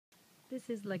This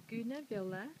is Laguna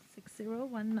Villa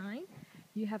 6019.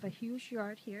 You have a huge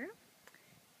yard here.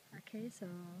 Okay, so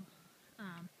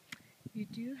you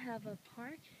do have a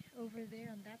park over there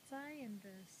on that side and the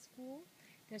school.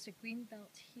 There's a green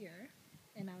belt here,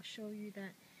 and I'll show you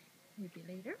that maybe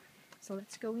later. So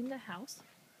let's go in the house.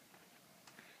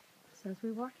 So as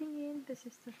we're walking in, this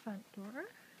is the front door.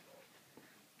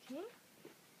 Okay.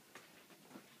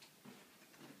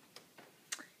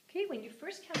 Okay, when you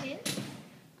first come in,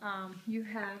 you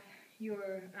have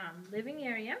your living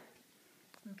area.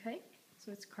 Okay,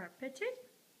 so it's carpeted,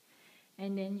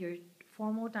 and then your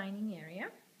formal dining area,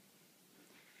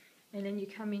 and then you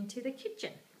come into the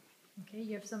kitchen. Okay,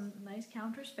 you have some nice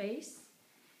counter space,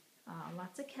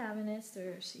 lots of cabinets.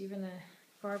 There's even a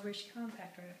garbage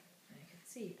compactor. I can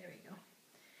see. There we go.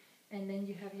 And then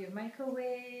you have your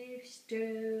microwave,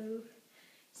 stove,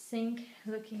 sink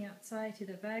looking outside to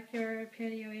the backyard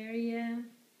patio area.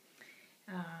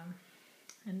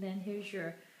 And then here's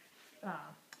your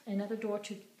another door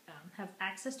to have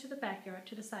access to the backyard,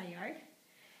 to the side yard.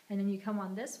 And then you come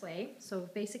on this way. So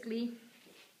basically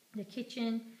the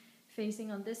kitchen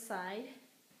facing on this side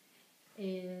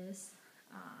is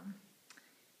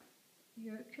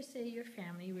your, could say, your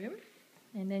family room.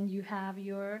 And then you have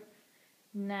your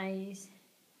nice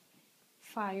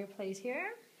fireplace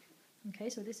here. Okay,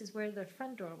 so this is where the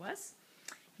front door was.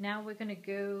 Now we're going to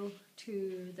go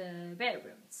to the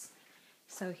bedrooms.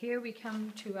 So here we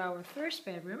come to our first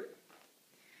bedroom,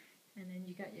 and then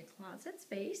you got your closet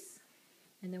space,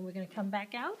 and then we're going to come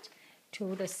back out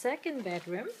to the second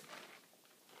bedroom.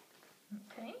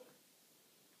 Okay.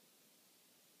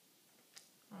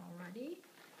 Alrighty.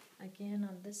 Again,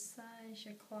 on this side is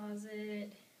your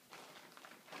closet,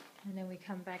 and then we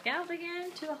come back out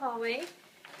again to the hallway.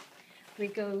 We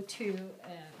go to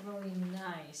a really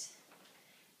nice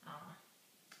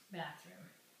bathroom.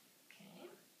 Okay,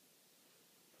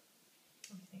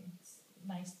 everything's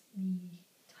nicely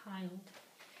tiled,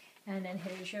 and then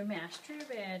here's your master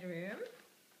bedroom.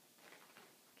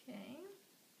 Okay,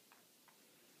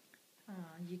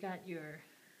 you got your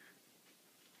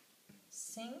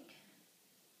sink,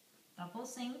 double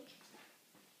sink,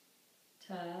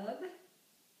 tub,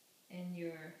 and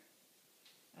your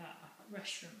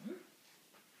restroom.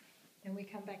 Then we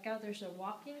come back out, there's a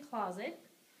walk-in closet.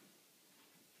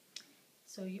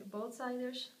 So you, both sides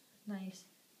there's nice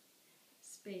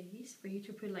space for you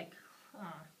to put like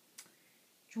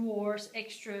drawers,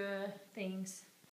 extra things